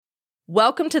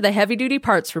Welcome to the Heavy Duty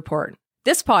Parts Report.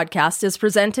 This podcast is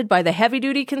presented by the Heavy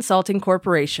Duty Consulting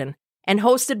Corporation and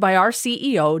hosted by our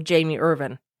CEO, Jamie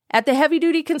Irvin. At the Heavy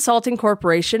Duty Consulting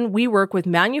Corporation, we work with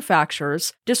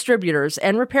manufacturers, distributors,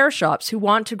 and repair shops who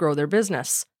want to grow their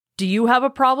business. Do you have a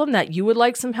problem that you would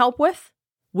like some help with?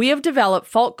 We have developed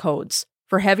fault codes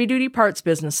for heavy-duty parts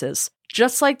businesses,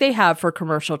 just like they have for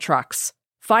commercial trucks.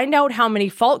 Find out how many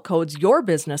fault codes your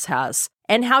business has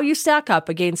and how you stack up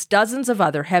against dozens of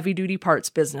other heavy-duty parts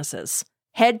businesses.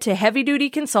 Head to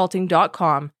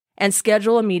heavydutyconsulting.com and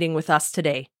schedule a meeting with us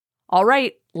today. All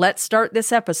right, let's start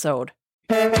this episode.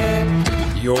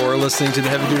 You're listening to the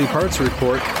Heavy Duty Parts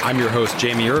Report. I'm your host,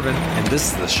 Jamie Irvin, and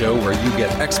this is the show where you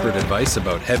get expert advice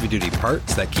about heavy-duty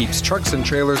parts that keeps trucks and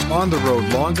trailers on the road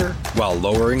longer while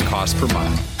lowering cost per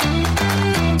mile.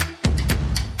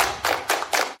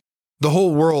 The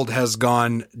whole world has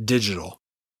gone digital.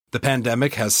 The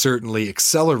pandemic has certainly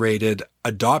accelerated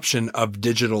adoption of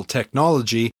digital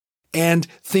technology, and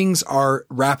things are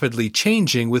rapidly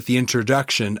changing with the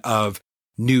introduction of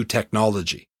new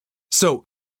technology. So,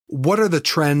 what are the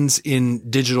trends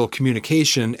in digital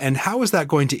communication, and how is that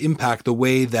going to impact the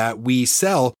way that we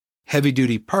sell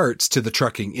heavy-duty parts to the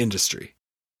trucking industry?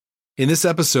 In this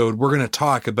episode, we're going to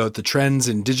talk about the trends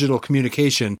in digital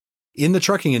communication in the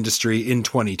trucking industry in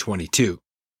 2022.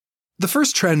 The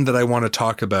first trend that I want to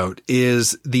talk about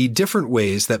is the different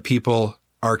ways that people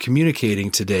are communicating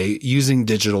today using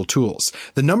digital tools.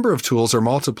 The number of tools are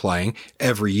multiplying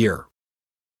every year.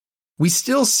 We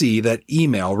still see that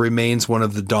email remains one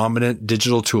of the dominant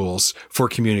digital tools for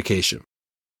communication.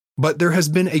 But there has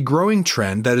been a growing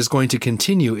trend that is going to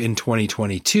continue in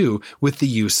 2022 with the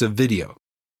use of video.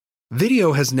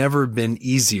 Video has never been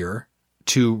easier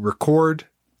to record,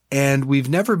 and we've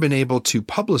never been able to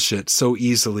publish it so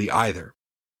easily either.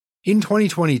 In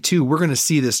 2022, we're going to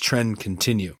see this trend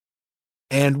continue.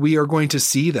 And we are going to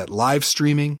see that live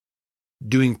streaming,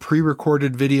 doing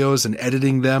pre-recorded videos and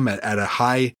editing them at a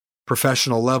high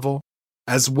professional level,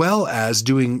 as well as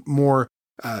doing more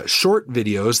short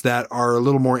videos that are a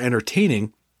little more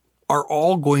entertaining, are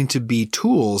all going to be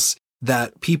tools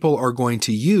that people are going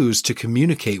to use to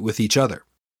communicate with each other.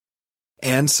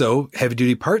 And so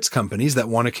heavy-duty parts companies that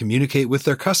want to communicate with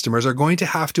their customers are going to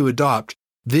have to adopt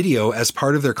video as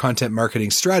part of their content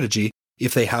marketing strategy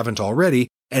if they haven't already,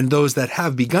 and those that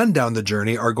have begun down the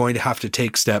journey are going to have to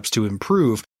take steps to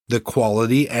improve the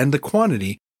quality and the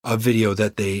quantity of video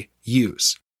that they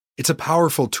use. It's a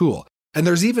powerful tool. And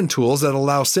there's even tools that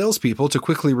allow salespeople to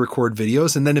quickly record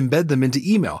videos and then embed them into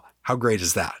email. How great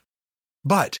is that?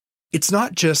 But it's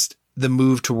not just the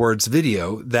move towards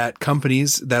video that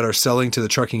companies that are selling to the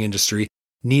trucking industry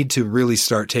need to really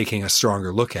start taking a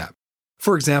stronger look at.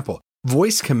 For example,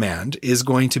 voice command is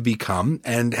going to become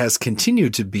and has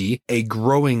continued to be a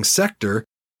growing sector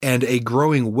and a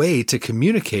growing way to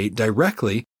communicate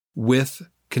directly with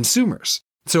consumers.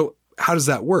 So how does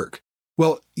that work?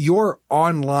 Well, your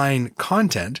online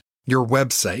content, your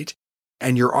website,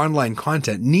 and your online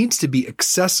content needs to be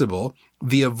accessible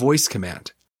via voice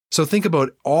command. So think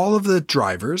about all of the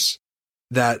drivers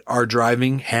that are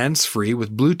driving hands-free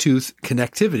with Bluetooth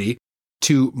connectivity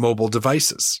to mobile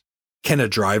devices. Can a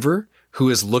driver who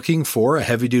is looking for a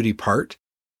heavy-duty part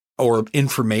or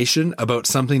information about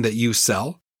something that you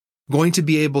sell going to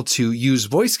be able to use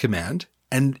voice command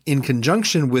and in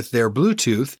conjunction with their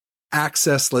Bluetooth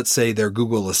access, let's say, their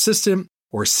Google Assistant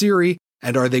or Siri,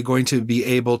 and are they going to be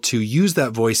able to use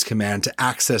that voice command to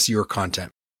access your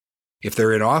content? If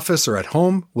they're in office or at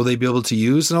home, will they be able to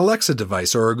use an Alexa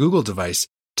device or a Google device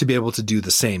to be able to do the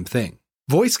same thing?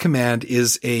 Voice command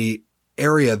is an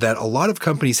area that a lot of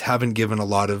companies haven't given a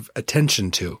lot of attention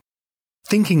to.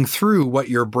 Thinking through what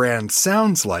your brand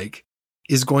sounds like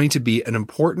is going to be an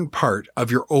important part of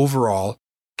your overall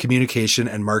communication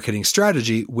and marketing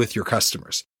strategy with your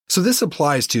customers. So this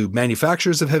applies to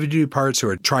manufacturers of heavy-duty parts who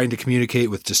are trying to communicate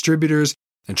with distributors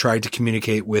and trying to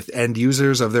communicate with end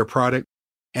users of their product,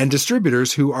 and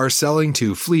distributors who are selling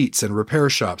to fleets and repair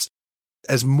shops.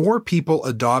 As more people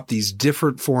adopt these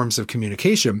different forms of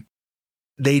communication,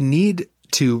 they need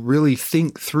to really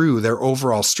think through their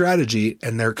overall strategy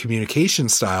and their communication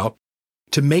style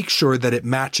to make sure that it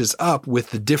matches up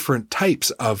with the different types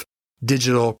of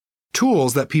digital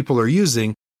tools that people are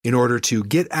using in order to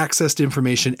get access to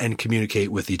information and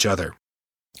communicate with each other.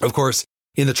 Of course,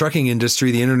 in the trucking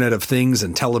industry, the Internet of Things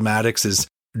and telematics is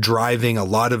driving a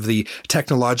lot of the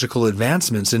technological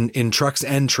advancements in trucks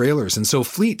and trailers. And so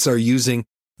fleets are using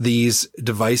these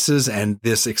devices and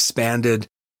this expanded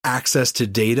access to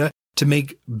data to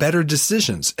make better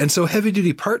decisions. And so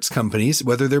heavy-duty parts companies,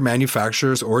 whether they're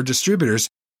manufacturers or distributors,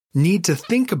 need to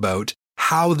think about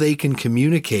how they can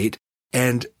communicate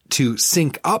and to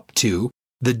sync up to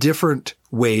the different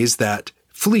ways that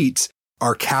fleets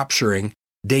are capturing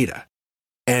data.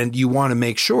 And you want to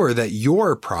make sure that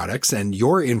your products and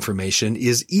your information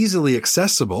is easily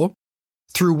accessible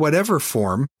through whatever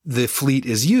form the fleet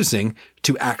is using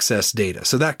to access data.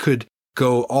 So that could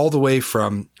go all the way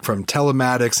from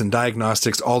telematics and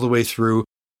diagnostics all the way through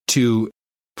to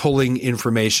pulling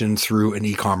information through an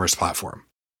e-commerce platform.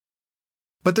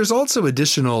 But there's also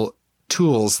additional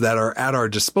tools that are at our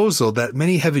disposal that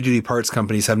many heavy-duty parts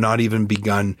companies have not even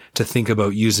begun to think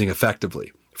about using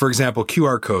effectively. For example,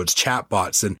 QR codes,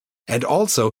 chatbots, and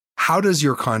also how does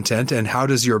your content and how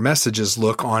does your messages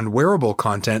look on wearable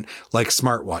content like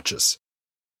smartwatches?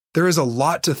 There is a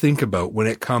lot to think about when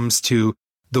it comes to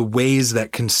the ways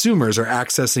that consumers are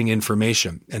accessing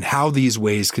information and how these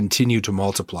ways continue to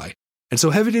multiply. And so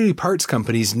heavy-duty parts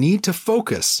companies need to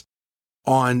focus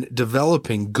on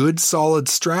developing good, solid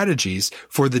strategies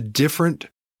for the different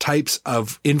types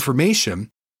of information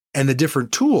and the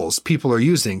different tools people are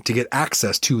using to get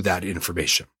access to that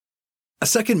information. A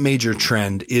second major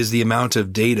trend is the amount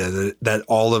of data that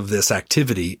all of this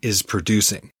activity is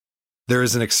producing. There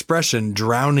is an expression,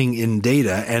 drowning in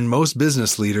data, and most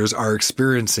business leaders are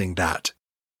experiencing that.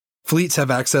 Fleets have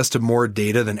access to more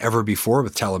data than ever before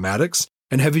with telematics,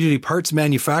 and heavy-duty parts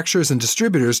manufacturers and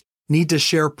distributors need to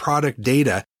share product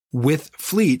data with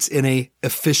fleets in an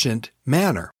efficient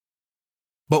manner.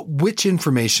 But which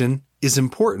information is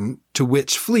important to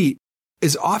which fleet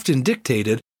is often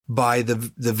dictated by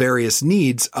the various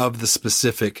needs of the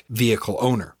specific vehicle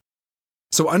owner.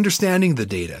 So understanding the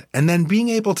data and then being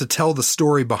able to tell the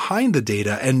story behind the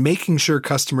data and making sure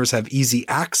customers have easy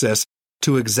access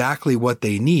to exactly what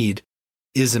they need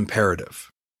is imperative.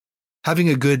 Having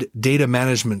a good data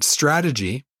management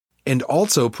strategy and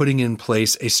also putting in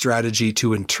place a strategy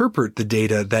to interpret the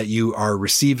data that you are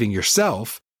receiving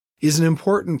yourself is an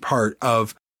important part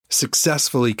of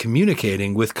successfully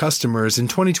communicating with customers in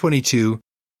 2022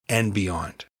 and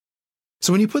beyond.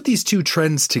 So when you put these two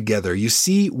trends together, you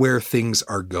see where things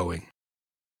are going.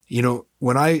 You know,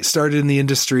 when I started in the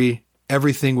industry,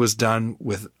 everything was done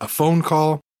with a phone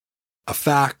call, a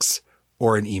fax,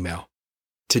 or an email.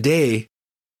 Today,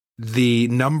 the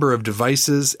number of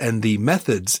devices and the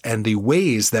methods and the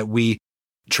ways that we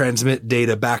transmit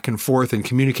data back and forth and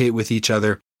communicate with each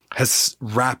other has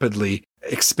rapidly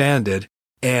expanded.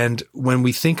 And when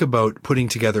we think about putting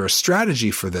together a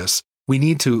strategy for this, we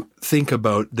need to think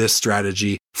about this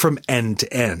strategy from end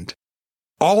to end,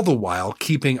 all the while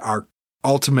keeping our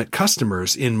ultimate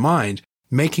customers in mind,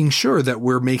 making sure that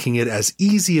we're making it as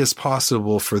easy as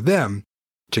possible for them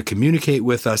to communicate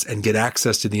with us and get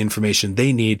access to the information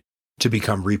they need to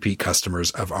become repeat customers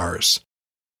of ours.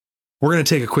 We're going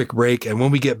to take a quick break, and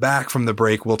when we get back from the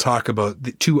break, we'll talk about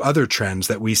the two other trends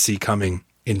that we see coming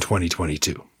in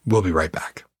 2022. We'll be right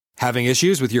back. Having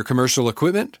issues with your commercial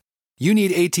equipment? You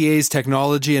need ATA's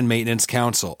Technology and Maintenance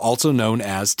Council, also known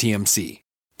as TMC.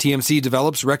 TMC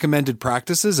develops recommended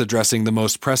practices addressing the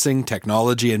most pressing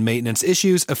technology and maintenance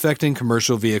issues affecting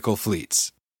commercial vehicle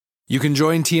fleets. You can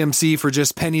join TMC for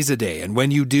just pennies a day, and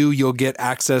when you do, you'll get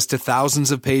access to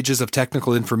thousands of pages of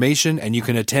technical information, and you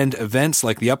can attend events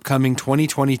like the upcoming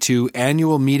 2022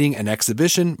 annual meeting and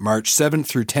exhibition, March 7th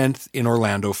through 10th in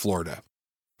Orlando, Florida.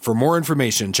 For more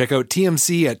information, check out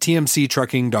TMC at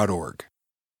tmctrucking.org.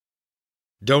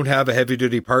 Don't have a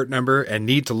heavy-duty part number and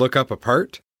need to look up a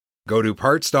part? Go to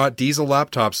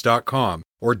parts.diesellaptops.com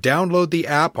or download the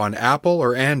app on Apple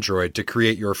or Android to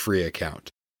create your free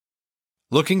account.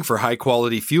 Looking for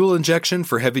high-quality fuel injection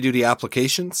for heavy-duty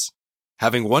applications?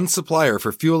 Having one supplier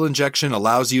for fuel injection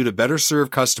allows you to better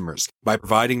serve customers by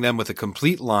providing them with a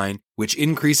complete line, which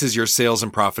increases your sales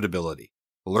and profitability.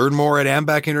 Learn more at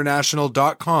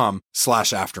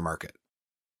ambacinternational.com/aftermarket.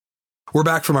 We're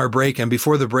back from our break, and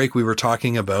before the break, we were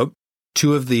talking about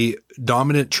two of the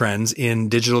dominant trends in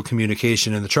digital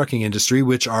communication in the trucking industry,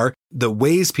 which are the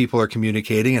ways people are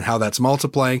communicating and how that's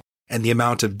multiplying, and the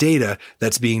amount of data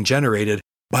that's being generated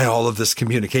by all of this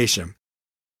communication.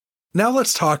 Now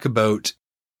let's talk about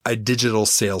a digital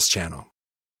sales channel.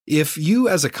 If you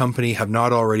as a company have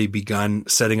not already begun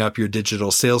setting up your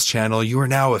digital sales channel, you are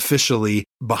now officially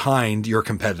behind your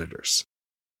competitors.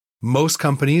 Most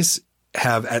companies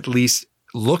have at least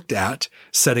looked at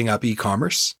setting up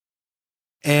e-commerce,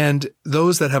 and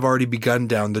those that have already begun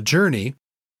down the journey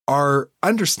are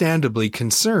understandably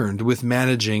concerned with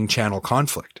managing channel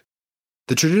conflict.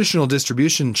 The traditional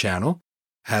distribution channel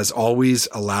has always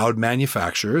allowed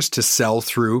manufacturers to sell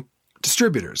through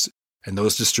distributors, and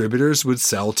those distributors would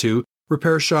sell to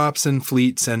repair shops and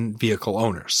fleets and vehicle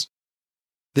owners.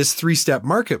 This three-step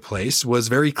marketplace was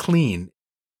very clean.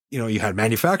 you had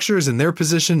manufacturers in their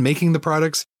position making the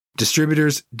products,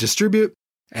 distributors distribute,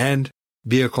 and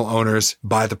vehicle owners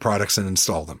buy the products and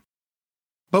install them.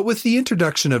 But with the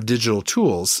introduction of digital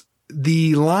tools,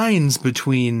 the lines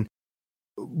between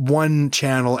one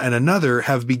channel and another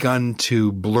have begun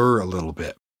to blur a little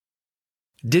bit.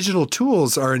 Digital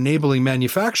tools are enabling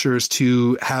manufacturers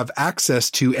to have access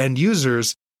to end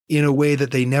users in a way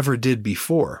that they never did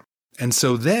before. And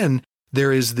so then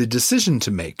there is the decision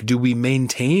to make. Do we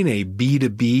maintain a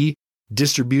B2B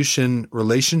distribution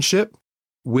relationship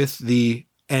with the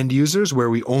end users where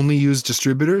we only use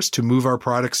distributors to move our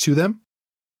products to them?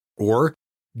 Or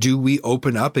do we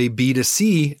open up a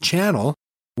B2C channel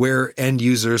where end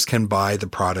users can buy the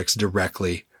products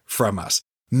directly from us?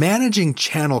 Managing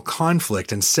channel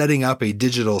conflict and setting up a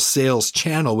digital sales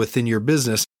channel within your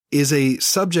business is a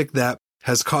subject that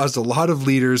has caused a lot of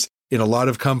leaders in a lot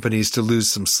of companies to lose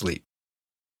some sleep.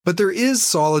 But there is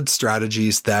solid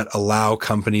strategies that allow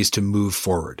companies to move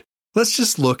forward. Let's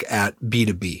just look at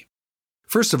B2B.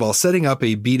 First of all, setting up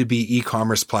a B2B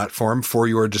e-commerce platform for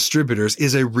your distributors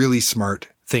is a really smart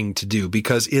thing to do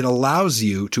because it allows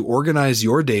you to organize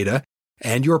your data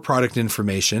and your product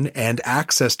information and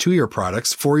access to your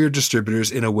products for your distributors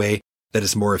in a way that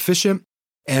is more efficient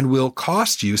and will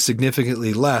cost you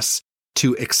significantly less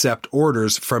to accept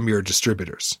orders from your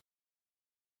distributors.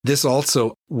 This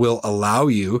also will allow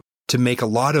you to make a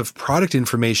lot of product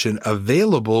information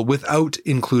available without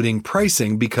including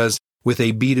pricing because with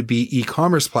a B2B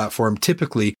e-commerce platform,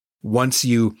 typically once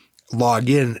you log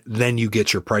in, then you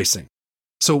get your pricing.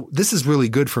 So this is really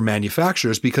good for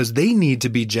manufacturers because they need to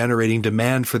be generating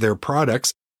demand for their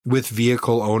products with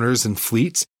vehicle owners and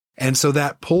fleets. And so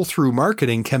that pull-through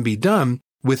marketing can be done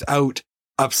without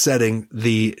upsetting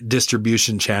the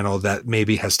distribution channel that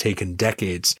maybe has taken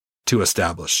decades to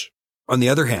establish. On the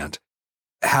other hand,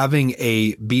 having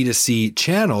a B2C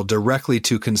channel directly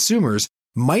to consumers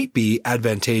might be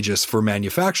advantageous for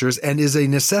manufacturers and is a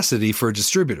necessity for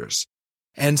distributors.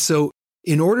 And so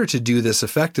in order to do this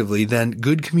effectively, then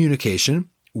good communication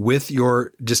with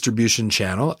your distribution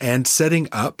channel and setting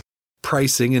up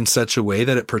pricing in such a way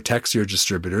that it protects your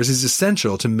distributors is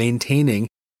essential to maintaining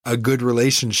a good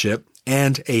relationship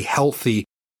and a healthy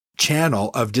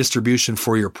channel of distribution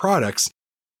for your products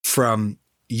from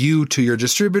you to your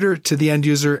distributor to the end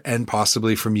user and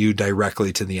possibly from you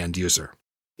directly to the end user.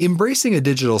 Embracing a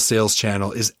digital sales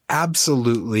channel is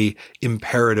absolutely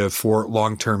imperative for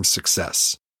long-term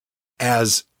success.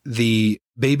 As the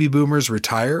baby boomers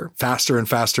retire faster and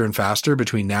faster and faster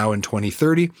between now and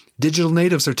 2030, digital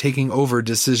natives are taking over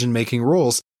decision-making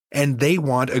roles, and they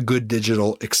want a good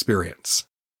digital experience.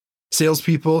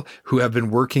 Salespeople who have been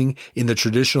working in the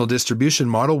traditional distribution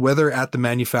model, whether at the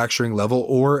manufacturing level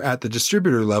or at the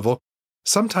distributor level,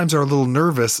 sometimes are a little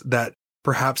nervous that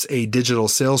perhaps a digital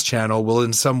sales channel will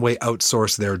in some way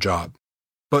outsource their job.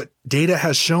 But data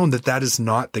has shown that that is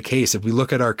not the case. If we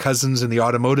look at our cousins in the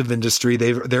automotive industry,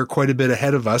 they're quite a bit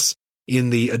ahead of us in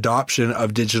the adoption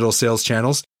of digital sales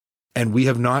channels. And we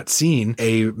have not seen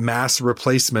a mass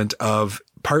replacement of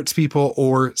parts people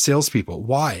or salespeople.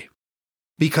 Why?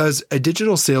 Because a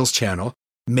digital sales channel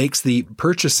makes the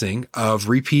purchasing of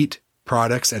repeat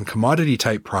products and commodity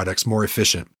type products more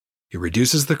efficient. It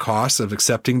reduces the cost of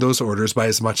accepting those orders by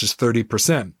as much as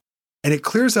 30%. And it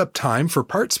clears up time for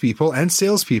parts people and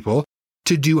salespeople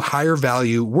to do higher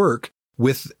value work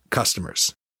with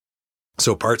customers.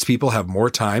 So parts people have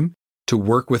more time to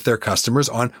work with their customers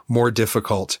on more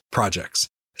difficult projects.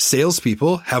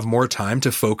 Salespeople have more time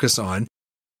to focus on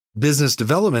business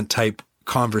development type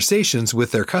conversations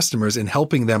with their customers in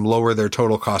helping them lower their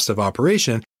total cost of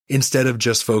operation instead of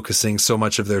just focusing so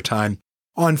much of their time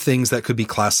on things that could be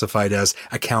classified as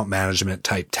account management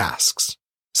type tasks.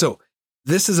 So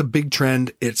this is a big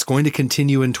trend. It's going to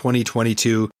continue in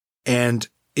 2022. And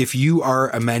if you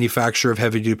are a manufacturer of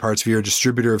heavy-duty parts, if you're a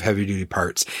distributor of heavy-duty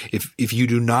parts, if you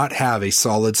do not have a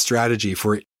solid strategy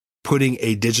for putting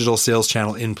a digital sales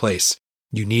channel in place,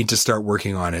 you need to start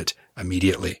working on it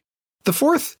immediately. The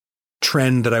fourth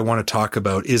trend that I want to talk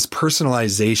about is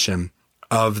personalization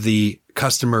of the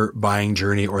customer buying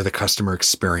journey or the customer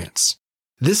experience.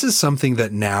 This is something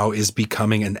that now is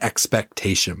becoming an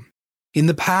expectation. In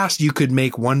the past, you could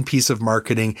make one piece of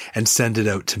marketing and send it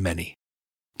out to many.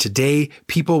 Today,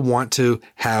 people want to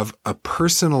have a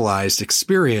personalized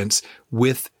experience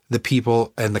with the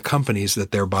people and the companies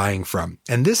that they're buying from.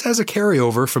 And this has a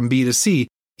carryover from B2C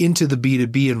into the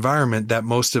B2B environment that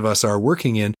most of us are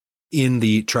working in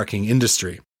the trucking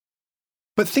industry.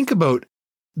 But think about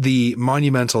the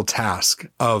monumental task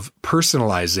of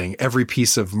personalizing every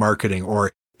piece of marketing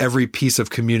or every piece of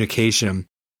communication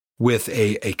with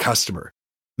a customer.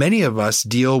 many of us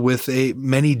deal with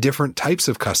many different types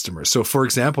of customers. So for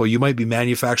example, you might be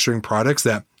manufacturing products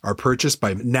that are purchased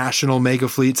by national mega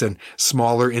fleets and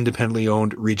smaller independently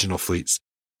owned regional fleets.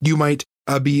 You might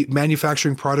be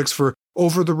manufacturing products for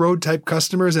over-the-road type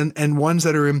customers and ones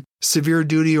that are in severe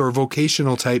duty or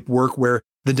vocational type work where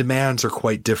the demands are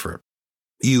quite different.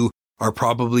 You are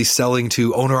probably selling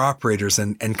to owner-operators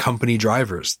and company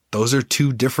drivers. Those are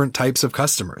two different types of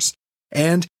customers.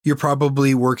 And you're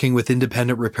probably working with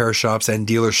independent repair shops and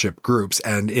dealership groups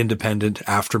and independent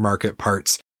aftermarket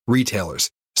parts retailers.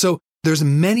 So there's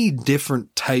many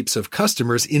different types of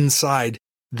customers inside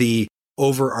the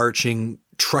overarching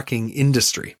trucking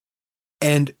industry.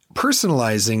 And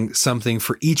personalizing something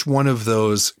for each one of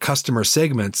those customer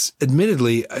segments,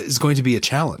 admittedly, is going to be a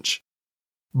challenge.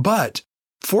 But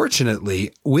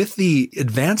fortunately, with the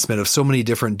advancement of so many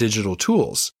different digital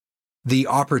tools, the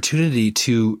opportunity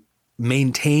to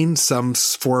maintain some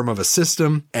form of a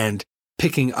system and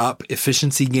picking up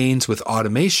efficiency gains with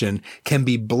automation can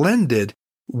be blended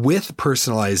with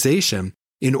personalization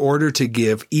in order to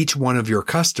give each one of your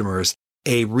customers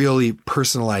a really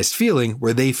personalized feeling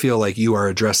where they feel like you are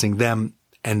addressing them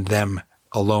and them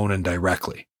alone and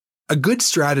directly. A good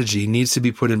strategy needs to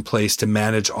be put in place to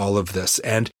manage all of this.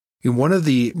 And one of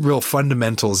the real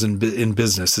fundamentals in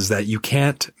business is that you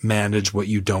can't manage what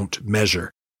you don't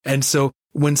measure. And so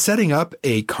when setting up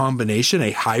a combination,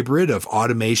 a hybrid of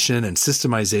automation and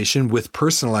systemization with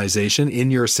personalization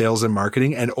in your sales and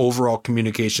marketing and overall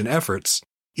communication efforts,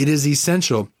 it is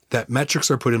essential that metrics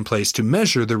are put in place to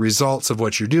measure the results of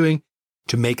what you're doing,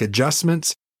 to make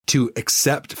adjustments, to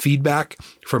accept feedback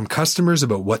from customers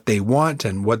about what they want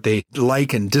and what they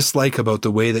like and dislike about the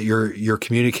way that you're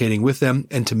communicating with them,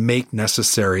 and to make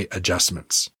necessary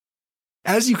adjustments.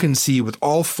 As you can see with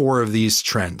all four of these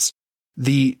trends,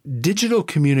 the digital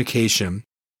communication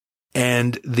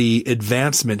and the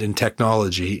advancement in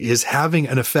technology is having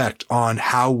an effect on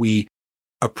how we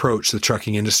approach the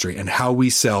trucking industry and how we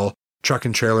sell truck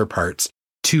and trailer parts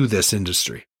to this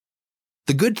industry.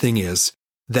 The good thing is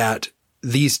that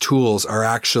these tools are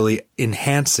actually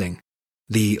enhancing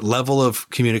the level of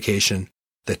communication,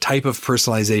 the type of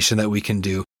personalization that we can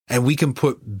do, and we can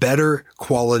put better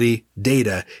quality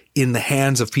data in the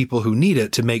hands of people who need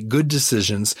it to make good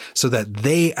decisions so that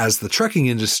they, as the trucking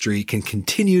industry, can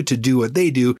continue to do what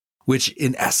they do, which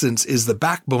in essence is the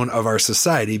backbone of our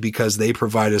society because they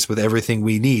provide us with everything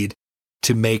we need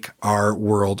to make our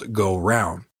world go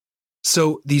round.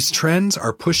 So these trends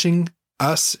are pushing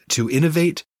us to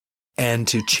innovate and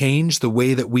to change the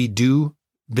way that we do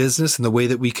business and the way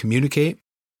that we communicate.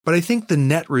 But I think the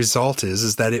net result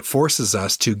is that it forces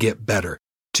us to get better,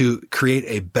 to create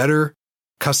a better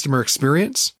customer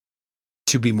experience,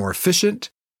 to be more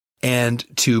efficient, and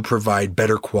to provide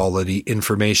better quality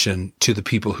information to the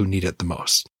people who need it the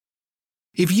most.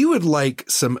 If you would like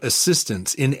some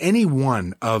assistance in any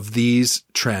one of these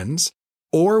trends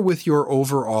or with your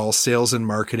overall sales and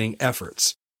marketing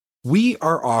efforts, we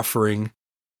are offering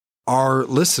our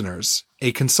listeners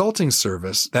a consulting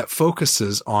service that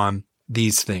focuses on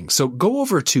these things. So go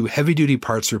over to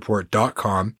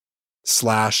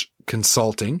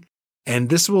heavydutypartsreport.com/consulting, and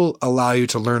this will allow you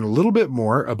to learn a little bit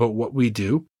more about what we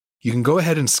do. You can go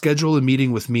ahead and schedule a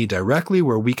meeting with me directly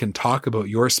where we can talk about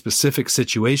your specific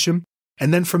situation.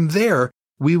 And then from there,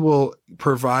 we will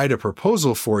provide a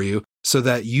proposal for you so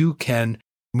that you can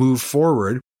move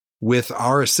forward with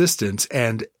our assistance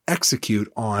and execute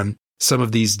on some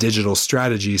of these digital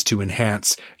strategies to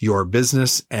enhance your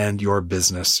business and your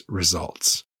business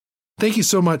results. Thank you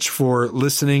so much for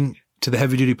listening to the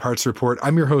Heavy Duty Parts Report.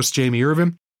 I'm your host, Jamie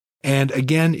Irvin. And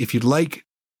again, if you'd like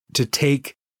to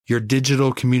take your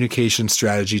digital communication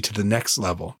strategy to the next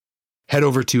level, head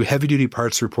over to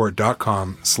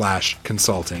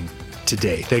heavydutypartsreport.com/consulting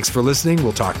today. Thanks for listening.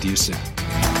 We'll talk to you soon.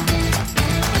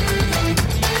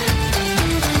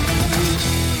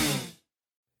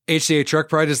 HDA Truck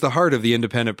Pride is the heart of the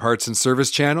independent parts and service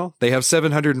channel. They have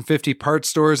 750 parts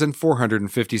stores and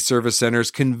 450 service centers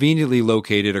conveniently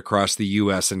located across the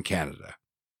U.S. and Canada.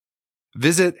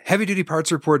 Visit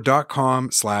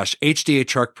heavydutypartsreport.com/HDA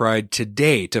Truck Pride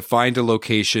today to find a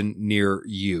location near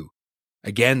you.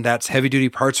 Again, that's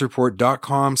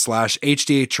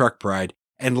heavydutypartsreport.com/HDA Truck Pride,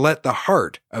 and let the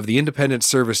heart of the independent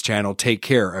service channel take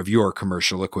care of your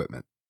commercial equipment.